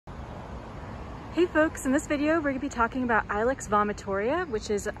Hey folks, in this video we're going to be talking about Ilex vomitoria, which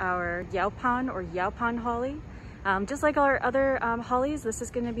is our yaupon holly. Just like our other hollies, this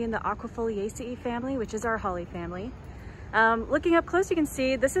is going to be in the Aquifoliaceae family, which is our holly family. Looking up close, you can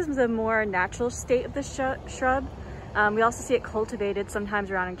see this is the more natural state of the shrub. We also see it cultivated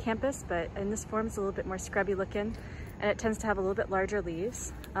sometimes around on campus, but in this form it's a little bit more scrubby looking, and it tends to have a little bit larger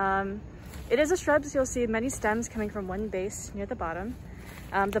leaves. It is a shrub, so you'll see many stems coming from one base near the bottom.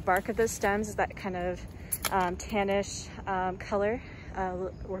 The bark of those stems is that kind of tannish color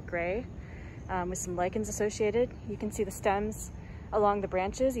or gray with some lichens associated. You can see the stems along the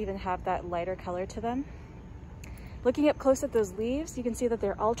branches even have that lighter color to them. Looking up close at those leaves, you can see that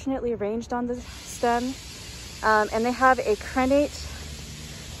they're alternately arranged on the stem, and they have a crenate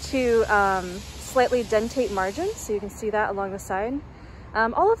to slightly dentate margin, so you can see that along the side.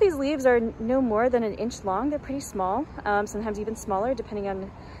 All of these leaves are no more than an inch long. They're pretty small, sometimes even smaller depending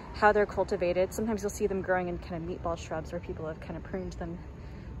on how they're cultivated. Sometimes you'll see them growing in kind of meatball shrubs where people have kind of pruned them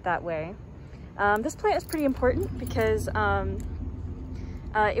that way. This plant is pretty important because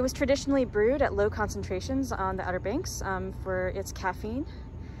it was traditionally brewed at low concentrations on the Outer Banks for its caffeine.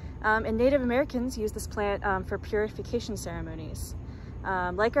 And Native Americans use this plant for purification ceremonies.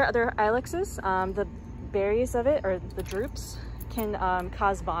 Like our other ilexes, the berries of it, or the drupes, can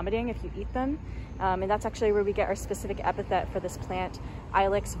cause vomiting if you eat them, and that's actually where we get our specific epithet for this plant,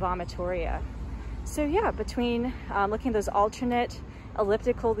 Ilex vomitoria. So yeah, between looking at those alternate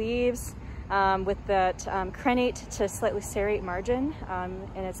elliptical leaves with that crenate to slightly serrate margin,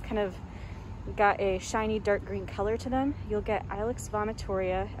 and it's kind of got a shiny dark green color to them, you'll get Ilex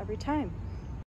vomitoria every time.